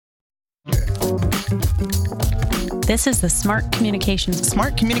This is the Smart Communications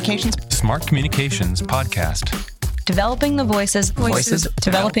podcast. Developing the voices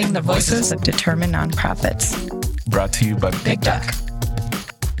of determined nonprofits. Brought to you by Big Duck.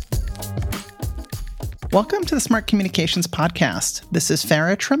 Welcome to the Smart Communications podcast. This is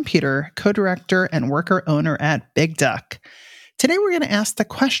Farra Trompeter, co-director and worker owner at Big Duck. Today we're going to ask the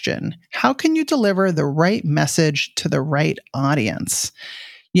question, how can you deliver the right message to the right audience?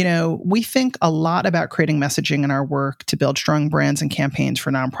 You know, we think a lot about creating messaging in our work to build strong brands and campaigns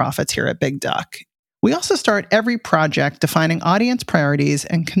for nonprofits here at Big Duck. We also start every project defining audience priorities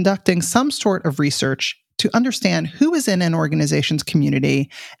and conducting some sort of research to understand who is in an organization's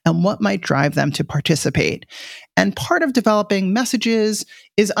community and what might drive them to participate. And part of developing messages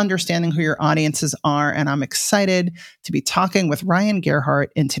is understanding who your audiences are. And I'm excited to be talking with Ryan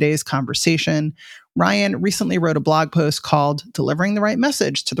Gerhardt in today's conversation. Ryan recently wrote a blog post called Delivering the Right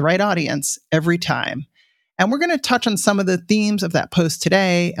Message to the Right Audience Every Time. And we're going to touch on some of the themes of that post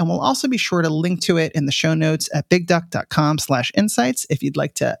today, and we'll also be sure to link to it in the show notes at bigduck.com/insights if you'd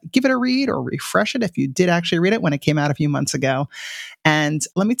like to give it a read or refresh it if you did actually read it when it came out a few months ago. And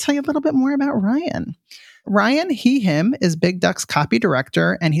let me tell you a little bit more about Ryan. Ryan, him, is Big Duck's copy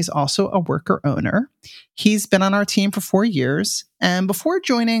director, and he's also a worker owner. He's been on our team for 4 years, and before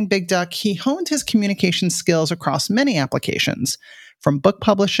joining Big Duck, he honed his communication skills across many applications, from book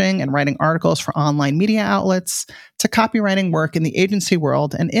publishing and writing articles for online media outlets to copywriting work in the agency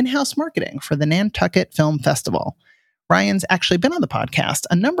world and in-house marketing for the Nantucket Film Festival. Ryan's actually been on the podcast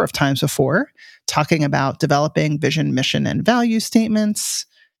a number of times before, talking about developing vision, mission, and value statements,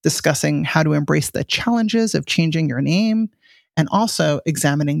 discussing how to embrace the challenges of changing your name, and also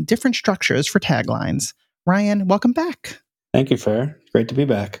examining different structures for taglines. Ryan, welcome back. Thank you, Farra. Great to be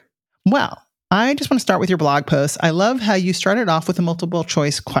back. Well, I just want to start with your blog post. I love how you started off with a multiple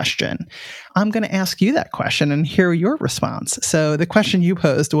choice question. I'm going to ask you that question and hear your response. So the question you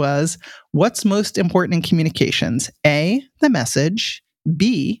posed was, what's most important in communications? A, the message,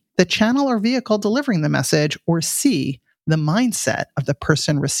 B, the channel or vehicle delivering the message, or C, the mindset of the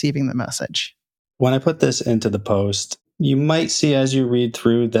person receiving the message? When I put this into the post, you might see as you read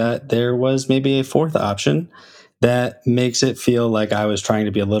through that there was maybe a fourth option that makes it feel like I was trying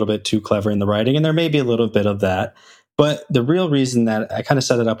to be a little bit too clever in the writing, and there may be a little bit of that. But the real reason that I kind of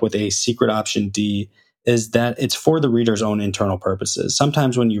set it up with a secret option D is that it's for the reader's own internal purposes.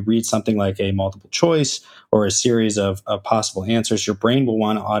 Sometimes when you read something like a multiple choice or a series of possible answers, your brain will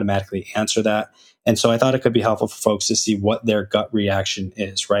want to automatically answer that. And so I thought it could be helpful for folks to see what their gut reaction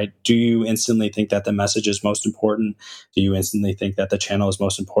is, right? Do you instantly think that the message is most important? Do you instantly think that the channel is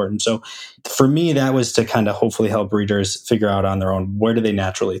most important? So for me, that was to kind of hopefully help readers figure out on their own, where do they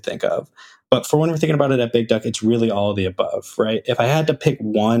naturally think of? But for when we're thinking about it at Big Duck, it's really all of the above, right? If I had to pick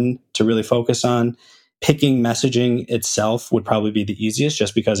one to really focus on, picking messaging itself would probably be the easiest,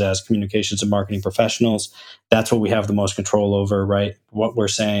 just because as communications and marketing professionals, that's what we have the most control over, right? What we're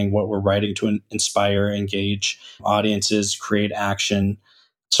saying, what we're writing to inspire, engage audiences, create action.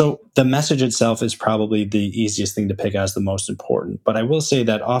 So the message itself is probably the easiest thing to pick as the most important. But I will say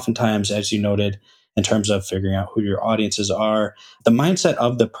that oftentimes, as you noted, in terms of figuring out who your audiences are, the mindset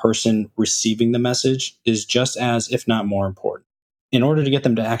of the person receiving the message is just as, if not more important. In order to get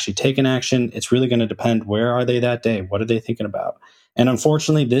them to actually take an action, it's really going to depend, where are they that day? What are they thinking about? And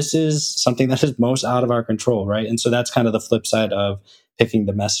unfortunately, this is something that is most out of our control, right? And so that's kind of the flip side of picking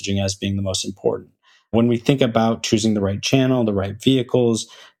the messaging as being the most important. When we think about choosing the right channel, the right vehicles,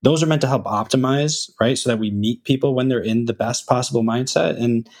 those are meant to help optimize, right? So that we meet people when they're in the best possible mindset.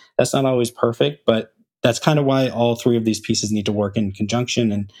 And that's not always perfect, but that's kind of why all three of these pieces need to work in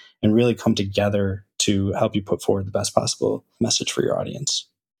conjunction and really come together to help you put forward the best possible message for your audience.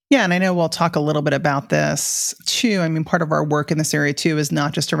 Yeah, and I know we'll talk a little bit about this too. I mean, part of our work in this area too is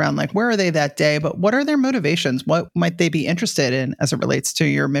not just around like, where are they that day, but what are their motivations? What might they be interested in as it relates to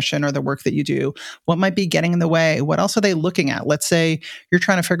your mission or the work that you do? What might be getting in the way? What else are they looking at? Let's say you're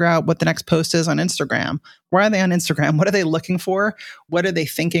trying to figure out what the next post is on Instagram. Why are they on Instagram? What are they looking for? What are they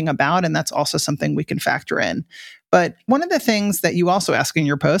thinking about? And that's also something we can factor in. But one of the things that you also ask in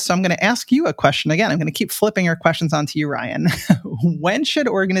your post, so I'm going to ask you a question again. I'm going to keep flipping your questions onto you, Ryan. When should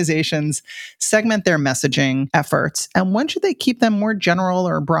organizations segment their messaging efforts, and when should they keep them more general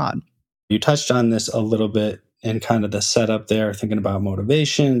or broad? You touched on this a little bit in kind of the setup there, thinking about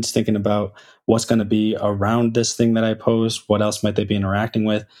motivations, thinking about what's going to be around this thing that I post, what else might they be interacting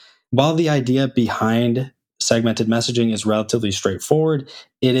with. While the idea behind segmented messaging is relatively straightforward,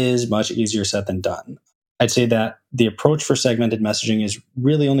 it is much easier said than done. I'd say that the approach for segmented messaging is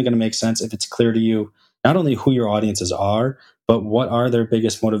really only going to make sense if it's clear to you not only who your audiences are, but what are their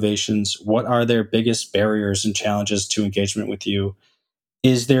biggest motivations? What are their biggest barriers and challenges to engagement with you?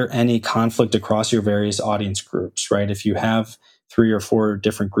 Is there any conflict across your various audience groups, right? If you have 3 or 4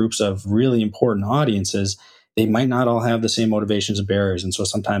 different groups of really important audiences, they might not all have the same motivations and barriers. And so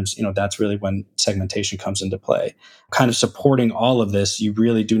sometimes, that's really when segmentation comes into play. Kind of supporting all of this, you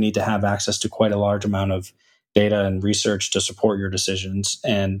really do need to have access to quite a large amount of data and research to support your decisions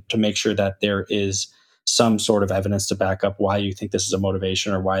and to make sure that there is some sort of evidence to back up why you think this is a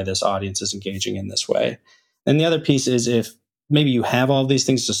motivation or why this audience is engaging in this way. And the other piece is if maybe you have all these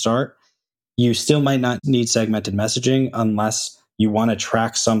things to start, you still might not need segmented messaging unless you want to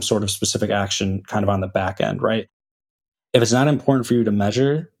track some sort of specific action kind of on the back end, right? If it's not important for you to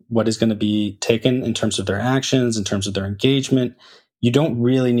measure what is going to be taken in terms of their actions, in terms of their engagement, you don't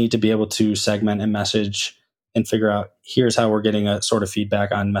really need to be able to segment a message and figure out, here's how we're getting a sort of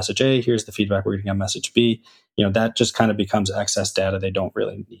feedback on message A, here's the feedback we're getting on message B. That just kind of becomes excess data they don't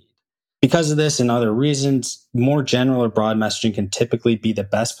really need. Because of this and other reasons, more general or broad messaging can typically be the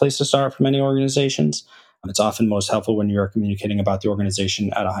best place to start for many organizations. It's often most helpful when you're communicating about the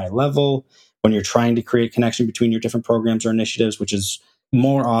organization at a high level, when you're trying to create connection between your different programs or initiatives, which is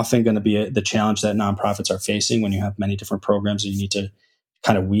more often going to be the challenge that nonprofits are facing when you have many different programs that you need to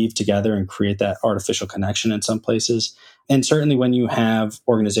kind of weave together and create that artificial connection in some places. And certainly when you have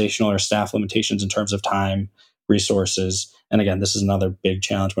organizational or staff limitations in terms of time, resources. And again, this is another big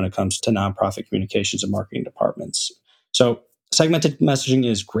challenge when it comes to nonprofit communications and marketing departments. So segmented messaging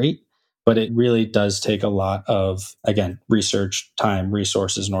is great, but it really does take a lot of, again, research, time,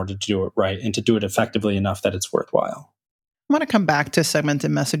 resources in order to do it right and to do it effectively enough that it's worthwhile. I want to come back to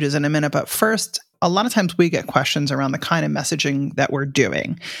segmented messages in a minute, but first, a lot of times we get questions around the kind of messaging that we're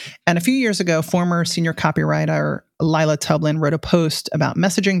doing. And a few years ago, former senior copywriter Lila Tublin wrote a post about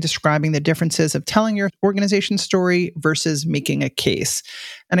messaging describing the differences of telling your organization's story versus making a case.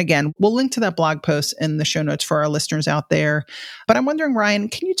 And again, we'll link to that blog post in the show notes for our listeners out there. But I'm wondering, Ryan,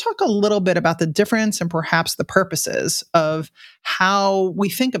 can you talk a little bit about the difference and perhaps the purposes of how we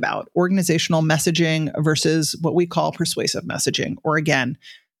think about organizational messaging versus what we call persuasive messaging, or again,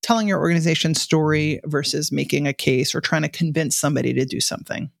 telling your organization's story versus making a case or trying to convince somebody to do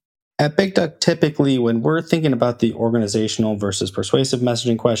something? At Big Duck, typically when we're thinking about the organizational versus persuasive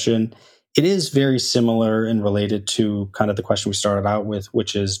messaging question, it is very similar and related to kind of the question we started out with,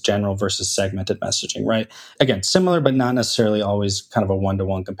 which is general versus segmented messaging, right? Again, similar, but not necessarily always kind of a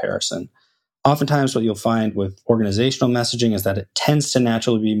one-to-one comparison. Oftentimes what you'll find with organizational messaging is that it tends to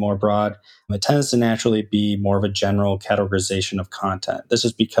naturally be more broad. It tends to naturally be more of a general categorization of content. This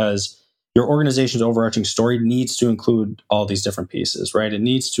is because your organization's overarching story needs to include all these different pieces, right? It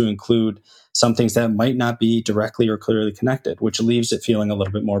needs to include some things that might not be directly or clearly connected, which leaves it feeling a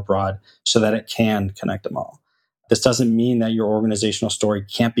little bit more broad so that it can connect them all. This doesn't mean that your organizational story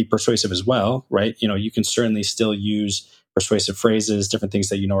can't be persuasive as well, right? You can certainly still use persuasive phrases, different things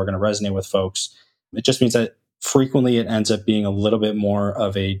that are going to resonate with folks. It just means that frequently it ends up being a little bit more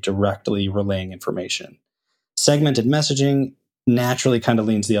of a directly relaying information. Segmented messaging naturally kind of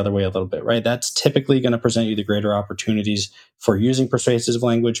leans the other way a little bit, right? That's typically going to present you the greater opportunities for using persuasive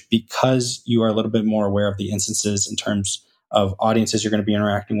language because you are a little bit more aware of the instances in terms of audiences you're going to be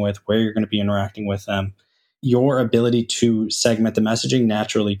interacting with, where you're going to be interacting with them. Your ability to segment the messaging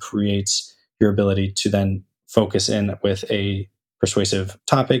naturally creates your ability to then focus in with a persuasive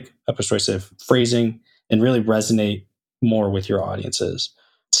topic, a persuasive phrasing, and really resonate more with your audiences.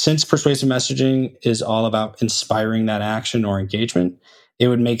 Since persuasive messaging is all about inspiring that action or engagement, it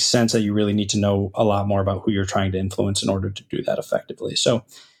would make sense that you really need to know a lot more about who you're trying to influence in order to do that effectively. So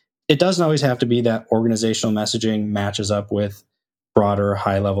it doesn't always have to be that organizational messaging matches up with broader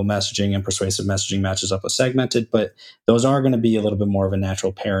high-level messaging and persuasive messaging matches up with segmented, but those are going to be a little bit more of a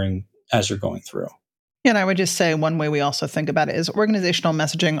natural pairing as you're going through. And I would just say one way we also think about it is organizational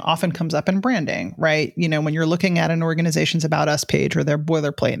messaging often comes up in branding, right? When you're looking at an organization's About Us page or their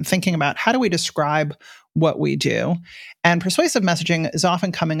boilerplate and thinking about how do we describe what we do. And persuasive messaging is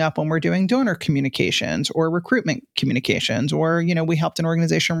often coming up when we're doing donor communications or recruitment communications, or, we helped an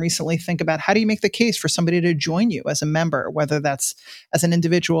organization recently think about how do you make the case for somebody to join you as a member, whether that's as an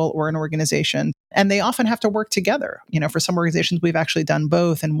individual or an organization. And they often have to work together. For some organizations, we've actually done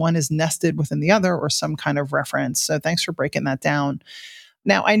both, and one is nested within the other or some kind of reference. So thanks for breaking that down.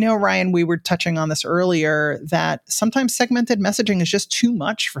 Now, I know, Ryan, we were touching on this earlier, that sometimes segmented messaging is just too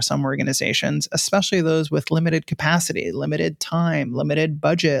much for some organizations, especially those with limited capacity, limited time, limited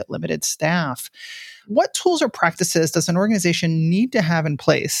budget, limited staff. What tools or practices does an organization need to have in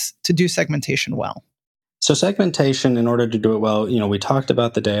place to do segmentation well? So segmentation, in order to do it well, we talked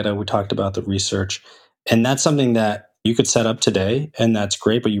about the data, we talked about the research, and that's something that you could set up today, and that's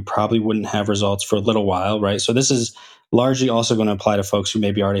great, but you probably wouldn't have results for a little while, right? So this is largely also going to apply to folks who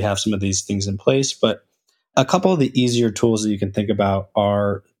maybe already have some of these things in place. But a couple of the easier tools that you can think about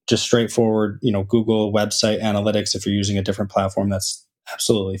are just straightforward, Google website analytics. If you're using a different platform, that's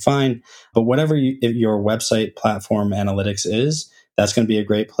absolutely fine. But whatever if your website platform analytics is, that's going to be a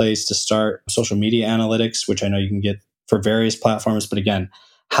great place to start. Social media analytics, which I know you can get for various platforms. But again,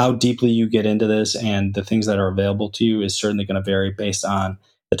 how deeply you get into this and the things that are available to you is certainly going to vary based on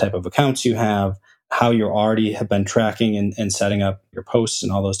the type of accounts you have, how you already have been tracking and setting up your posts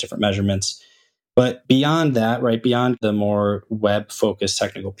and all those different measurements. But beyond that, right, beyond the more web-focused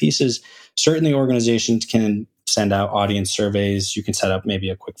technical pieces, certainly organizations can send out audience surveys. You can set up maybe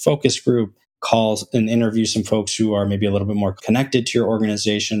a quick focus group, calls and interview some folks who are maybe a little bit more connected to your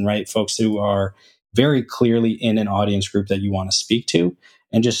organization, right? Folks who are very clearly in an audience group that you want to speak to,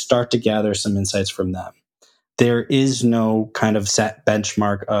 and just start to gather some insights from them. There is no kind of set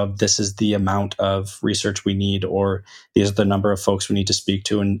benchmark of this is the amount of research we need, or these are the number of folks we need to speak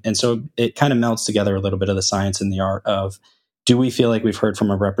to. And so it kind of melts together a little bit of the science and the art of, do we feel like we've heard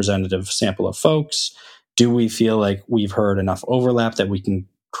from a representative sample of folks? Do we feel like we've heard enough overlap that we can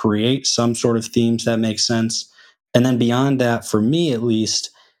create some sort of themes that make sense? And then beyond that, for me at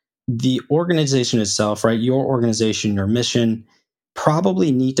least, the organization itself, right? Your organization, your mission,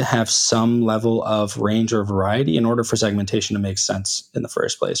 probably need to have some level of range or variety in order for segmentation to make sense in the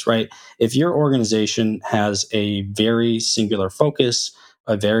first place, right? If your organization has a very singular focus,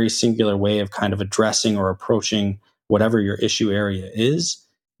 a very singular way of kind of addressing or approaching whatever your issue area is,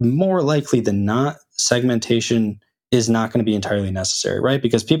 more likely than not, segmentation is not going to be entirely necessary, right?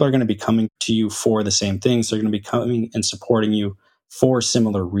 Because people are going to be coming to you for the same things. They're going to be coming and supporting you for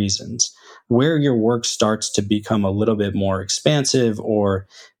similar reasons. Where your work starts to become a little bit more expansive, or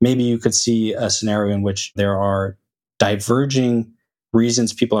maybe you could see a scenario in which there are diverging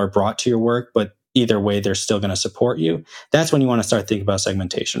reasons people are brought to your work, but either way, they're still going to support you. That's when you want to start thinking about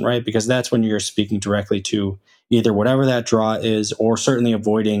segmentation, right? Because that's when you're speaking directly to either whatever that draw is, or certainly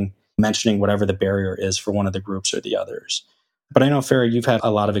avoiding mentioning whatever the barrier is for one of the groups or the others. But I know, Farra, you've had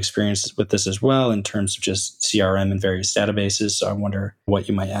a lot of experience with this as well in terms of just CRM and various databases. So I wonder what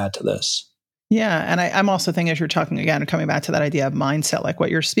you might add to this. Yeah. And I'm also thinking, as you're talking again, coming back to that idea of mindset, like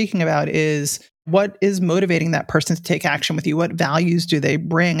what you're speaking about is what is motivating that person to take action with you? What values do they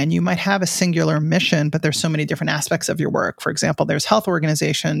bring? And you might have a singular mission, but there's so many different aspects of your work. For example, there's health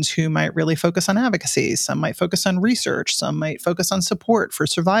organizations who might really focus on advocacy. Some might focus on research. Some might focus on support for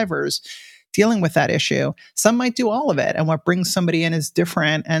survivors dealing with that issue. Some might do all of it. And what brings somebody in is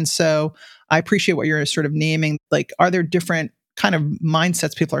different. And so I appreciate what you're sort of naming. Like, are there different kind of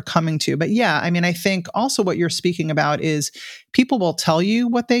mindsets people are coming to? But yeah, I mean, I think also what you're speaking about is people will tell you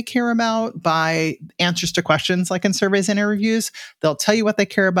what they care about by answers to questions, like in surveys and interviews. They'll tell you what they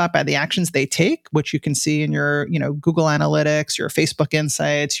care about by the actions they take, which you can see in your, Google Analytics, your Facebook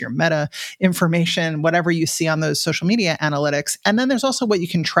Insights, your Meta information, whatever you see on those social media analytics. And then there's also what you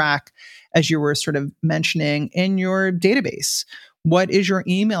can track, as you were sort of mentioning, in your database. What is your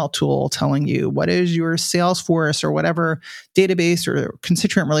email tool telling you? What is your Salesforce or whatever database or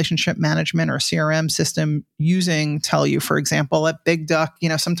constituent relationship management or CRM system using tell you? For example, at Big Duck,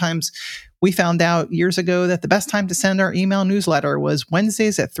 sometimes we found out years ago that the best time to send our email newsletter was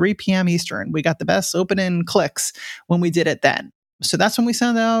Wednesdays at 3 p.m. Eastern. We got the best open-in clicks when we did it then. So that's when we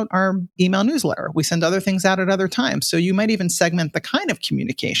send out our email newsletter. We send other things out at other times. So you might even segment the kind of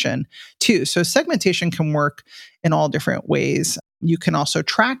communication too. So segmentation can work in all different ways. You can also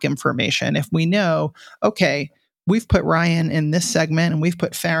track information. If we know, okay, we've put Ryan in this segment and we've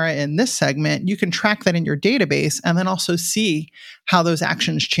put Farra in this segment, you can track that in your database and then also see how those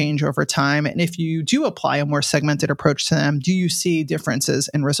actions change over time. And if you do apply a more segmented approach to them, do you see differences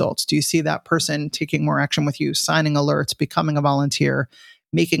in results? Do you see that person taking more action with you, signing alerts, becoming a volunteer,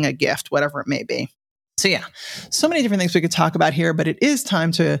 making a gift, whatever it may be? So yeah, so many different things we could talk about here, but it is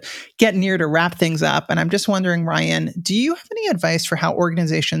time to get near to wrap things up. And I'm just wondering, Ryan, do you have any advice for how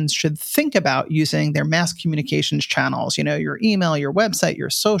organizations should think about using their mass communications channels, your email, your website, your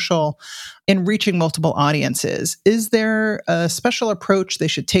social, in reaching multiple audiences? Is there a special approach they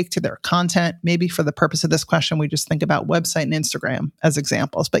should take to their content? Maybe for the purpose of this question, we just think about website and Instagram as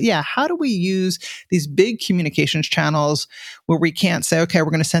examples. But yeah, how do we use these big communications channels where we can't say, okay,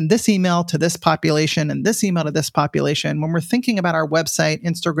 we're going to send this email to this population and this email to this population? When we're thinking about our website,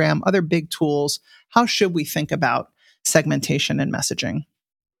 Instagram, other big tools, how should we think about segmentation and messaging?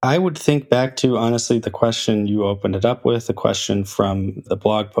 I would think back to, honestly, the question you opened it up with, the question from the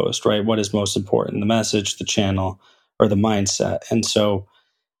blog post, right? What is most important, the message, the channel, or the mindset? And so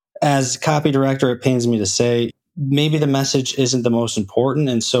as copy director, it pains me to say, maybe the message isn't the most important.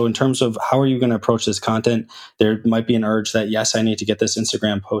 And so in terms of how are you going to approach this content, there might be an urge that, yes, I need to get this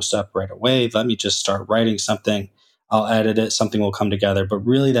Instagram post up right away. Let me just start writing something. I'll edit it. Something will come together. But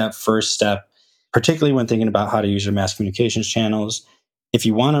really that first step, particularly when thinking about how to use your mass communications channels, if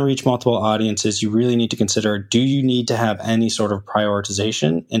you want to reach multiple audiences, you really need to consider, do you need to have any sort of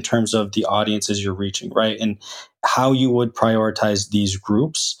prioritization in terms of the audiences you're reaching, right? And how you would prioritize these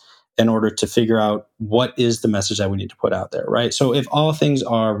groups in order to figure out what is the message that we need to put out there, right? So if all things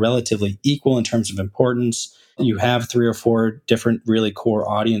are relatively equal in terms of importance, you have 3 or 4 different really core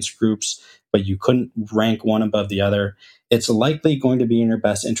audience groups, but you couldn't rank one above the other, it's likely going to be in your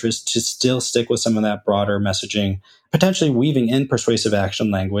best interest to still stick with some of that broader messaging, potentially weaving in persuasive action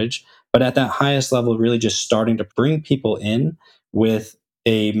language, but at that highest level, really just starting to bring people in with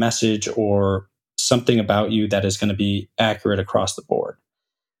a message or something about you that is going to be accurate across the board.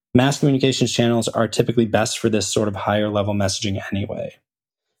 Mass communications channels are typically best for this sort of higher level messaging anyway.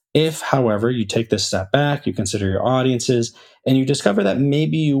 If, however, you take this step back, you consider your audiences, and you discover that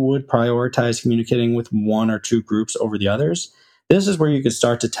maybe you would prioritize communicating with 1 or 2 groups over the others, this is where you could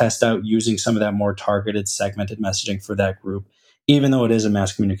start to test out using some of that more targeted, segmented messaging for that group, even though it is a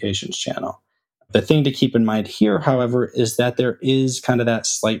mass communications channel. The thing to keep in mind here, however, is that there is kind of that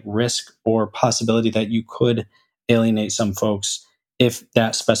slight risk or possibility that you could alienate some folks if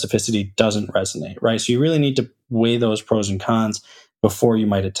that specificity doesn't resonate, right? So you really need to weigh those pros and cons before you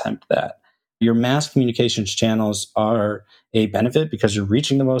might attempt that. Your mass communications channels are a benefit because you're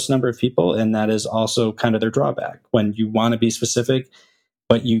reaching the most number of people, and that is also kind of their drawback. When you want to be specific,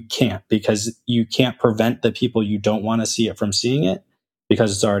 but you can't, because you can't prevent the people you don't want to see it from seeing it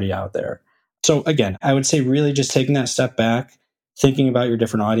because it's already out there. So again, I would say really just taking that step back, thinking about your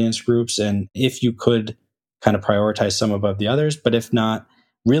different audience groups, and if you could kind of prioritize some above the others, but if not,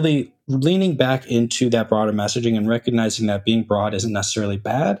 really leaning back into that broader messaging and recognizing that being broad isn't necessarily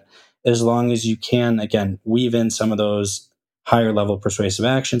bad, as long as you can, again, weave in some of those higher level persuasive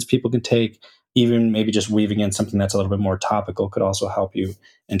actions people can take. Even maybe just weaving in something that's a little bit more topical could also help you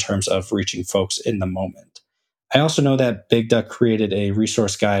in terms of reaching folks in the moment. I also know that Big Duck created a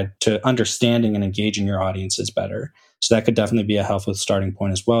resource guide to understanding and engaging your audiences better. So that could definitely be a helpful starting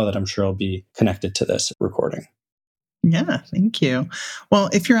point as well that I'm sure will be connected to this recording. Yeah, thank you. Well,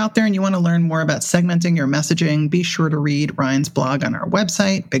 if you're out there and you want to learn more about segmenting your messaging, be sure to read Ryan's blog on our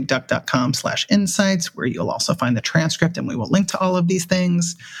website, bigduck.com/insights, where you'll also find the transcript, and we will link to all of these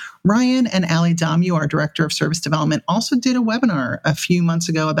things. Ryan and Ali Damu, our Director of Service Development, also did a webinar a few months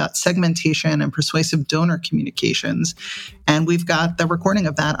ago about segmentation and persuasive donor communications. And we've got the recording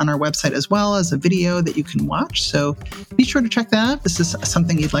of that on our website as well as a video that you can watch. So be sure to check that out. This is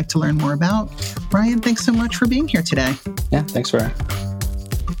something you'd like to learn more about. Ryan, thanks so much for being here today. Yeah, thanks, Farra.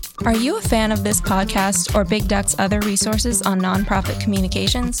 Are you a fan of this podcast or Big Duck's other resources on nonprofit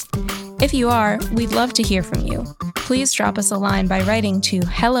communications? If you are, we'd love to hear from you. Please drop us a line by writing to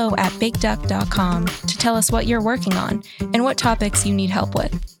hello@bigduck.com to tell us what you're working on and what topics you need help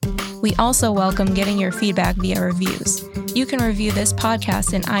with. We also welcome getting your feedback via reviews. You can review this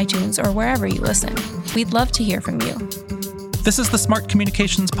podcast in iTunes or wherever you listen. We'd love to hear from you. This is the Smart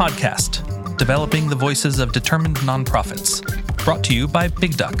Communications Podcast, developing the voices of determined nonprofits. Brought to you by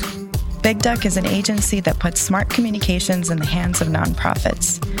Big Duck. Big Duck is an agency that puts smart communications in the hands of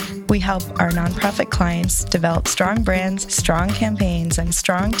nonprofits. We help our nonprofit clients develop strong brands, strong campaigns, and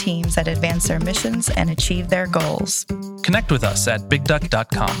strong teams that advance their missions and achieve their goals. Connect with us at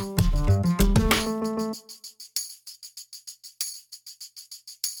bigduck.com.